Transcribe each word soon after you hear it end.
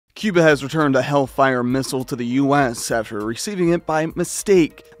Cuba has returned a Hellfire missile to the U.S. after receiving it by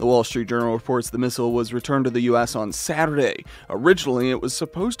mistake. The Wall Street Journal reports the missile was returned to the U.S. on Saturday. Originally, it was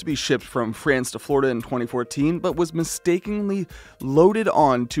supposed to be shipped from France to Florida in 2014, but was mistakenly loaded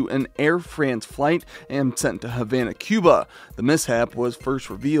onto an Air France flight and sent to Havana, Cuba. The mishap was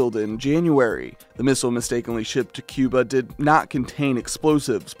first revealed in January. The missile mistakenly shipped to Cuba did not contain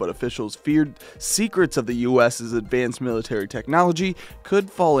explosives, but officials feared secrets of the U.S.'s advanced military technology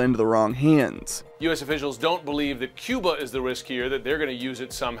could fall into the wrong hands. U.S. officials don't believe that Cuba is the risk here, that they're going to use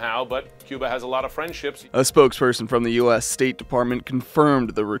it somehow, but Cuba has a lot of friendships. A spokesperson from the U.S. State Department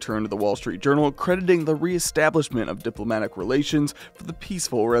confirmed the return to the Wall Street Journal, crediting the reestablishment of diplomatic relations for the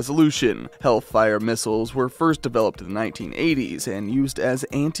peaceful resolution. Hellfire missiles were first developed in the 1980s and used as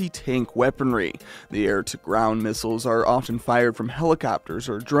anti-tank weaponry. The air-to-ground missiles are often fired from helicopters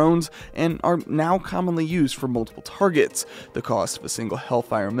or drones and are now commonly used for multiple targets. The cost of a single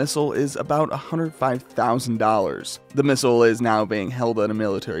Hellfire missile is about $105,000. The missile is now being held at a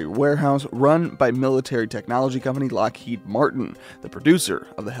military warehouse run by military technology company Lockheed Martin, the producer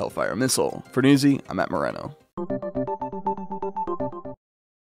of the Hellfire missile. For Newsy, I'm Matt Moreno.